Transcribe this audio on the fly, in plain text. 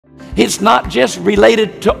It's not just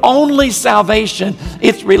related to only salvation.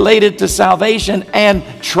 It's related to salvation and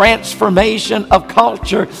transformation of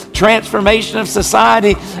culture, transformation of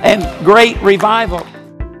society, and great revival.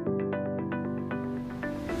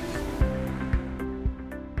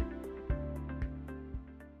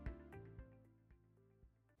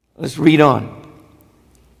 Let's read on.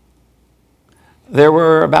 There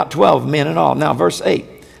were about 12 men in all. Now, verse 8.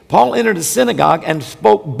 Paul entered the synagogue and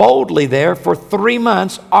spoke boldly there for 3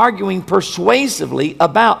 months, arguing persuasively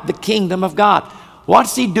about the kingdom of God.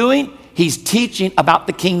 What's he doing? He's teaching about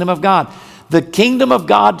the kingdom of God. The kingdom of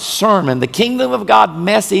God sermon, the kingdom of God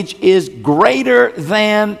message is greater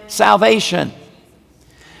than salvation.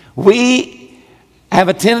 We have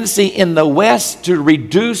a tendency in the West to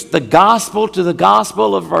reduce the gospel to the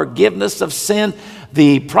gospel of forgiveness of sin.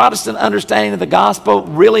 The Protestant understanding of the gospel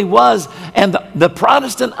really was, and the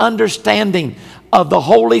Protestant understanding of the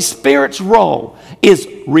Holy Spirit's role is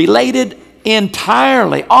related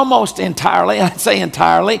entirely, almost entirely, I'd say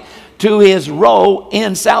entirely, to his role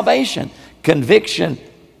in salvation. Conviction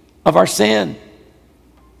of our sin,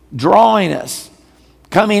 drawing us,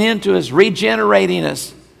 coming into us, regenerating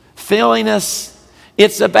us, filling us.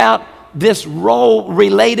 It's about this role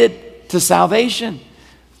related to salvation.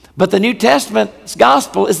 But the New Testament's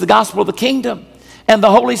gospel is the gospel of the kingdom. And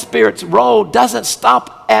the Holy Spirit's role doesn't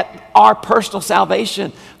stop at our personal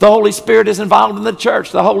salvation. The Holy Spirit is involved in the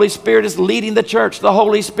church. The Holy Spirit is leading the church. The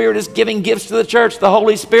Holy Spirit is giving gifts to the church. The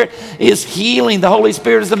Holy Spirit is healing. The Holy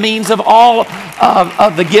Spirit is the means of all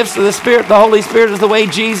of the gifts of the Spirit. The Holy Spirit is the way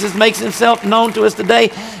Jesus makes himself known to us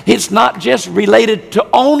today. It's not just related to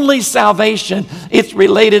only salvation. It's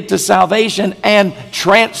related to salvation and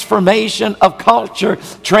transformation of culture,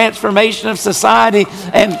 transformation of society,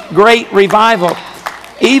 and great revival.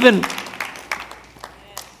 Even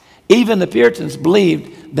the Puritans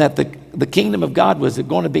believed that the kingdom of God was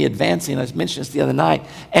going to be advancing. I mentioned this the other night.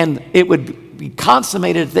 And it would be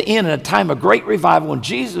consummated at the end in a time of great revival when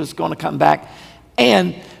Jesus was going to come back.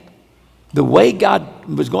 And the way God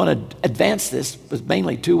was going to advance this was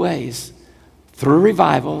mainly 2 ways: through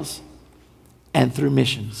revivals and through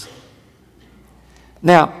missions.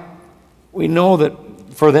 Now, we know that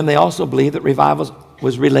for them they also believed that revivals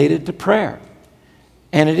was related to prayer.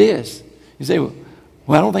 And it is. You say,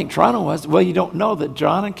 well, I don't think Toronto was. Well, you don't know that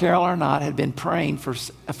John and Carol Arnott had been praying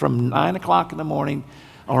from 9 o'clock in the morning,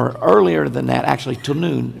 or earlier than that, actually, till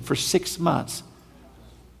noon, for 6 months.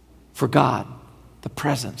 For God, the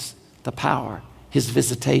presence, the power, his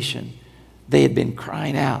visitation. They had been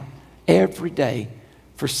crying out every day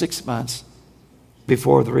for 6 months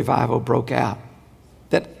before the revival broke out.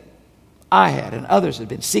 That I had and others had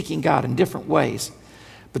been seeking God in different ways.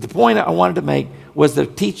 But the point I wanted to make was the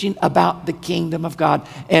teaching about the kingdom of God.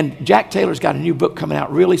 And Jack Taylor's got a new book coming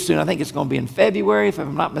out really soon. I think it's going to be in February, if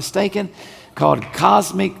I'm not mistaken, called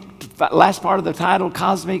Cosmic, last part of the title,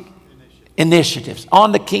 Cosmic Initiatives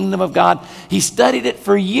on the kingdom of God. He studied it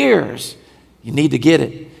for years. You need to get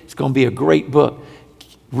it. It's going to be a great book.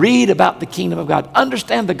 Read about the kingdom of God.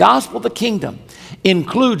 Understand the gospel of the kingdom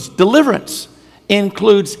includes deliverance,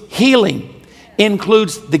 includes healing,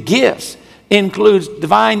 includes the gifts, includes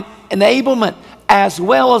divine enablement, as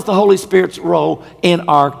well as the Holy Spirit's role in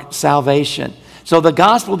our salvation. So the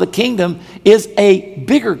gospel of the kingdom is a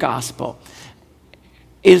bigger gospel.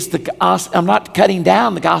 I'm not cutting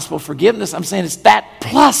down the gospel of forgiveness. I'm saying it's that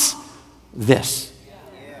plus this.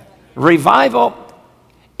 Revival,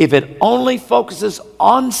 if it only focuses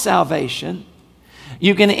on salvation,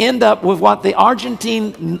 you can end up with what the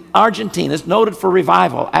Argentina is noted for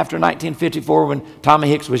revival after 1954, when Tommy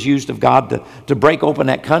Hicks was used of God to break open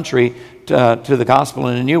that country to the gospel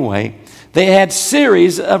in a new way. They had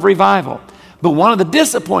series of revival. But one of the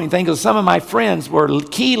disappointing things is some of my friends were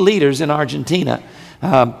key leaders in Argentina,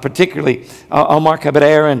 particularly Omar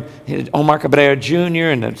Cabrera Jr.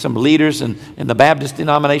 and some leaders in the Baptist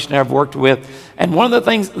denomination I've worked with. And one of the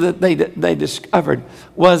things that they discovered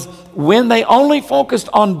was when they only focused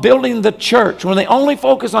on building the church, when they only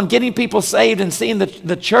focused on getting people saved and seeing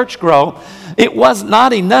the church grow, it was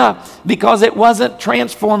not enough, because it wasn't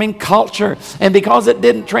transforming culture. And because it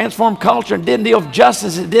didn't transform culture, it didn't deal with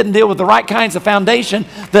justice, it didn't deal with the right kinds of foundation,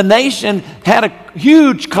 the nation had a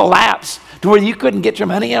huge collapse to where you couldn't get your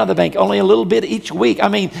money out of the bank, only a little bit each week. I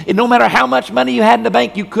mean, no matter how much money you had in the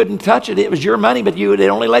bank, you couldn't touch it. It was your money, but it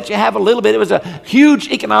only let you have a little bit. It was a huge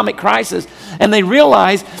economic crisis. And they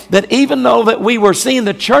realized that even though that we were seeing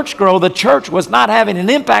the church grow, the church was not having an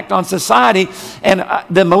impact on society. And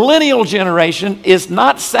the millennial generation is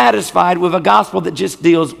not satisfied with a gospel that just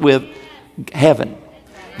deals with heaven.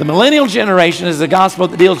 The millennial generation is a gospel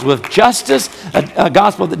that deals with justice, a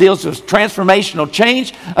gospel that deals with transformational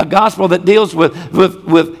change, a gospel that deals with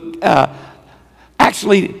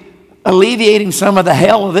actually alleviating some of the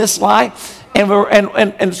hell of this life.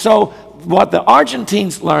 And so what the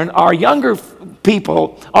Argentines learn, our younger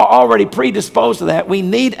people are already predisposed to that. We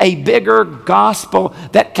need a bigger gospel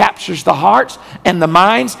that captures the hearts and the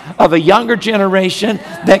minds of a younger generation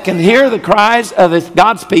that can hear the cries of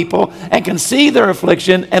God's people and can see their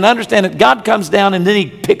affliction and understand that God comes down and then He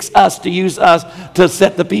picks us to use us to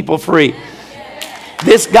set the people free.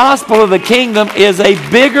 This gospel of the kingdom is a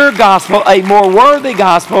bigger gospel, a more worthy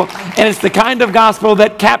gospel, and it's the kind of gospel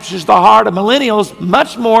that captures the heart of millennials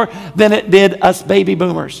much more than it did us baby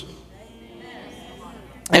boomers.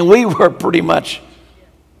 And we were pretty much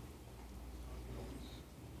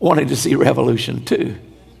wanting to see revolution too.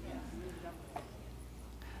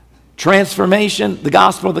 Transformation, the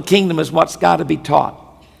gospel of the kingdom is what's got to be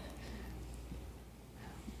taught.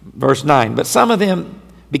 Verse 9, but some of them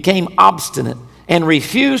became obstinate and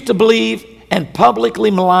refused to believe and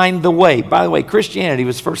publicly maligned the way. By the way, Christianity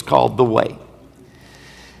was first called the way.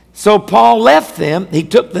 So Paul left them. He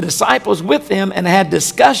took the disciples with him and had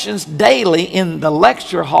discussions daily in the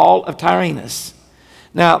lecture hall of Tyrannus.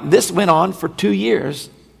 Now, this went on for 2 years,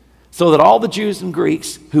 so that all the Jews and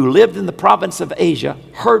Greeks who lived in the province of Asia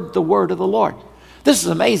heard the word of the Lord. This is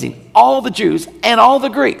amazing. All the Jews and all the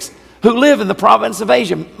Greeks who live in the province of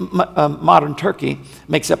Asia, modern Turkey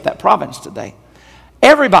makes up that province today.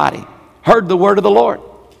 Everybody heard the word of the Lord.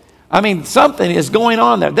 I mean, something is going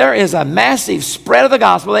on there. There is a massive spread of the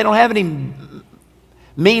gospel. They don't have any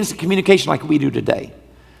means of communication like we do today.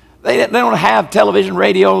 They don't have television,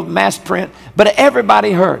 radio, mass print, but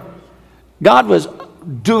everybody heard. God was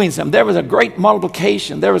doing something. There was a great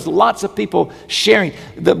multiplication. There was lots of people sharing.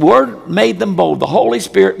 The word made them bold. The Holy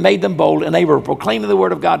Spirit made them bold, and they were proclaiming the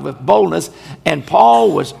word of God with boldness. And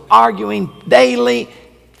Paul was arguing daily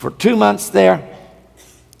for 2 months there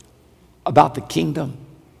about the kingdom.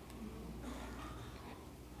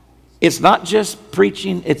 It's not just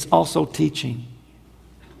preaching, it's also teaching.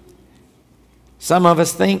 Some of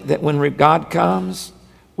us think that when God comes,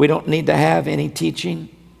 we don't need to have any teaching.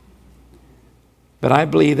 But I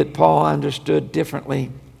believe that Paul understood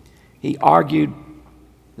differently. He argued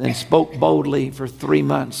and spoke boldly for 3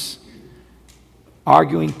 months,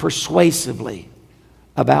 arguing persuasively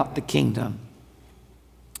about the kingdom.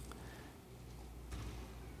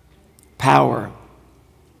 Power.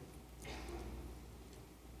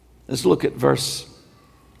 Let's look at verse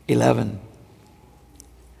 11.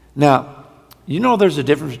 Now, you know there's a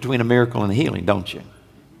difference between a miracle and a healing, don't you?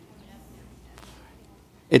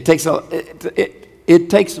 It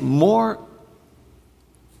takes more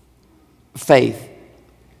faith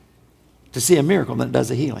to see a miracle than it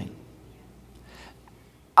does a healing.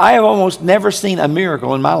 I have almost never seen a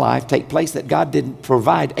miracle in my life take place that God didn't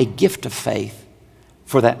provide a gift of faith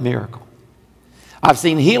for that miracle. I've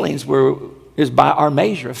seen healings where it was by our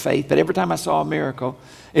measure of faith, but every time I saw a miracle,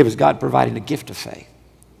 it was God providing a gift of faith.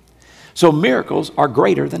 So miracles are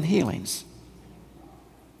greater than healings.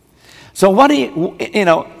 So what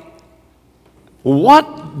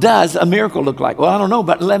does a miracle look like? Well, I don't know,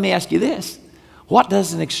 but let me ask you this. What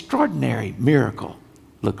does an extraordinary miracle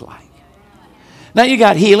look like? Now you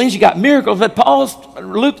got healings, you got miracles, but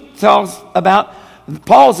Luke tells about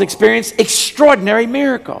Paul's experienced extraordinary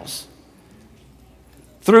miracles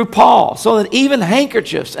through Paul, so that even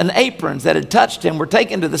handkerchiefs and aprons that had touched him were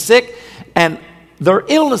taken to the sick, and their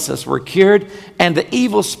illnesses were cured, and the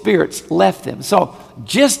evil spirits left them. So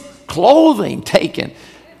just clothing taken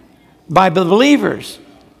by believers,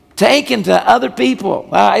 taken to other people.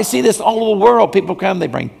 I see this all over the world. People come, they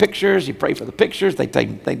bring pictures. You pray for the pictures. They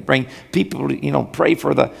bring people, pray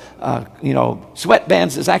for the,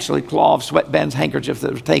 sweatbands. It's actually cloth sweatbands, handkerchiefs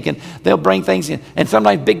that were taken. They'll bring things in, and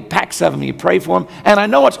sometimes big packs of them. You pray for them. And I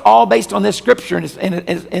know it's all based on this scripture, and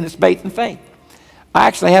it's based in faith. I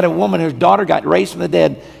actually had a woman whose daughter got raised from the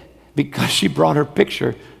dead because she brought her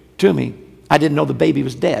picture to me. I didn't know the baby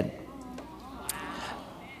was dead.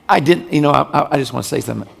 I didn't, I just want to say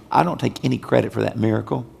something. I don't take any credit for that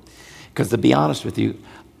miracle, because to be honest with you,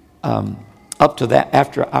 up to that,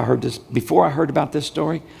 after I heard this, before I heard about this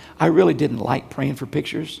story, I really didn't like praying for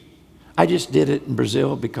pictures. I just did it in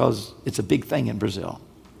Brazil because it's a big thing in Brazil.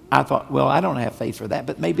 I thought, well, I don't have faith for that,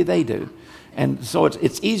 but maybe they do. And so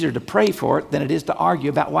it's easier to pray for it than it is to argue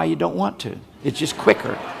about why you don't want to. It's just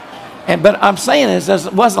quicker. But I'm saying it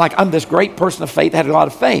wasn't like I'm this great person of faith, had a lot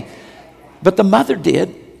of faith. But the mother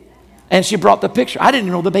did. And she brought the picture. I didn't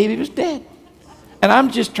know the baby was dead. And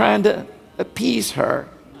I'm just trying to appease her.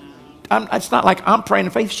 It's not like I'm praying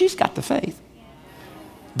in faith. She's got the faith.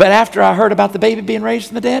 But after I heard about the baby being raised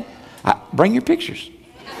from the dead, bring your pictures.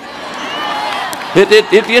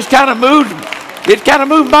 It just kind of moved. It kind of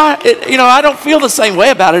moved by. I don't feel the same way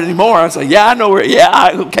about it anymore. I say, yeah, I know where.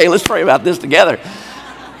 Yeah, okay, let's pray about this together.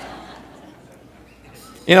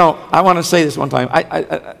 I want to say this one time.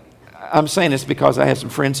 I'm saying this because I have some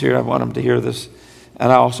friends here. I want them to hear this,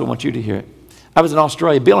 and I also want you to hear it. I was in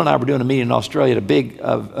Australia. Bill and I were doing a meeting in Australia at a big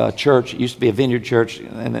church. It used to be a vineyard church,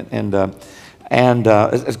 and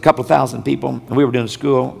a couple of thousand people. And we were doing a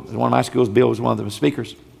school. One of my schools. Bill was one of the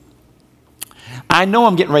speakers. I know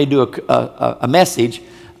I'm getting ready to do a message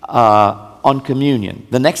on communion.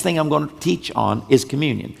 The next thing I'm going to teach on is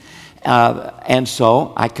communion. And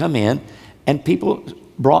so I come in, and people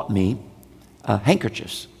brought me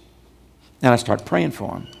handkerchiefs. And I start praying for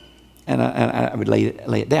them. And I would lay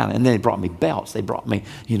it down. And then they brought me belts. They brought me,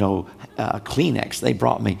 Kleenex. They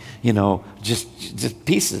brought me, just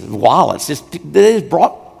pieces of wallets. They just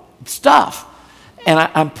brought stuff. And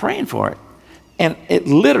I'm praying for it. And it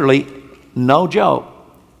literally, no joke,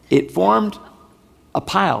 it formed a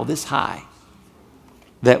pile this high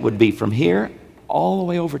that would be from here all the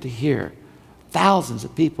way over to here. Thousands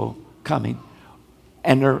of people coming.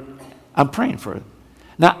 And I'm praying for it.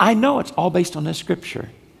 Now, I know it's all based on this scripture.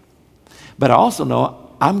 But I also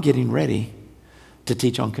know I'm getting ready to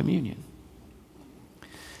teach on communion.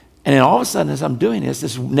 And then all of a sudden, as I'm doing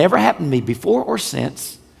this never happened to me before or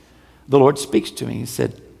since, the Lord speaks to me. He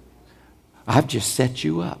said, I've just set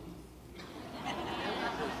you up.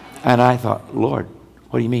 And I thought, Lord,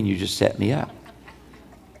 what do you mean you just set me up?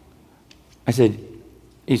 He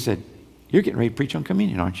said, you're getting ready to preach on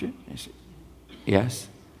communion, aren't you? I said, yes.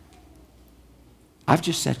 I've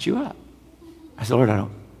just set you up. I said, Lord, I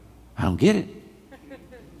don't get it.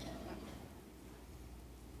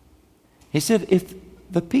 He said, if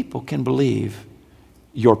the people can believe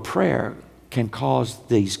your prayer can cause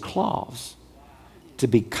these cloths to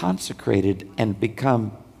be consecrated and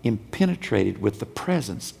become impenetrated with the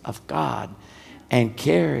presence of God and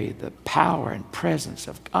carry the power and presence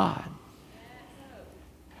of God,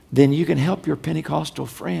 then you can help your Pentecostal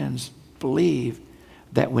friends believe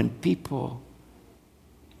that when people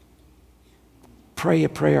pray a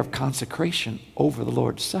prayer of consecration over the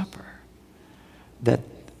Lord's Supper, that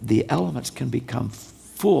the elements can become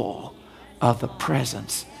full of the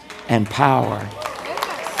presence and power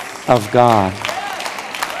of God.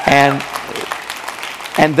 And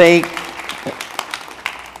they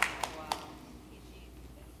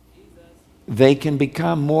can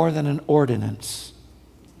become more than an ordinance.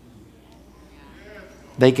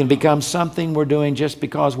 They can become something we're doing just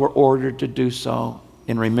because we're ordered to do so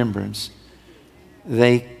in remembrance.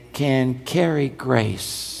 They can carry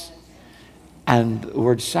grace. And the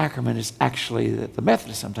word sacrament is actually, that the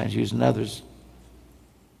Methodists sometimes use, and others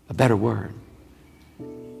a better word.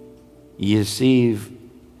 You receive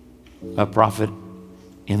a prophet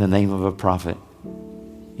in the name of a prophet.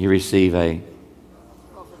 You receive a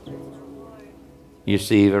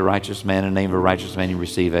righteous man in the name of a righteous man. You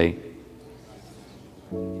receive a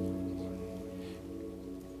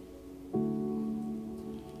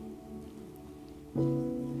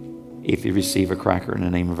if you receive a cracker in the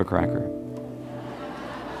name of a cracker.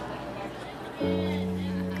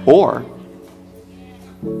 Or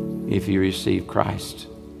if you receive Christ,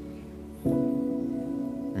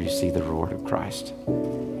 receive the reward of Christ.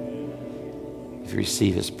 If you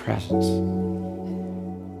receive his presence,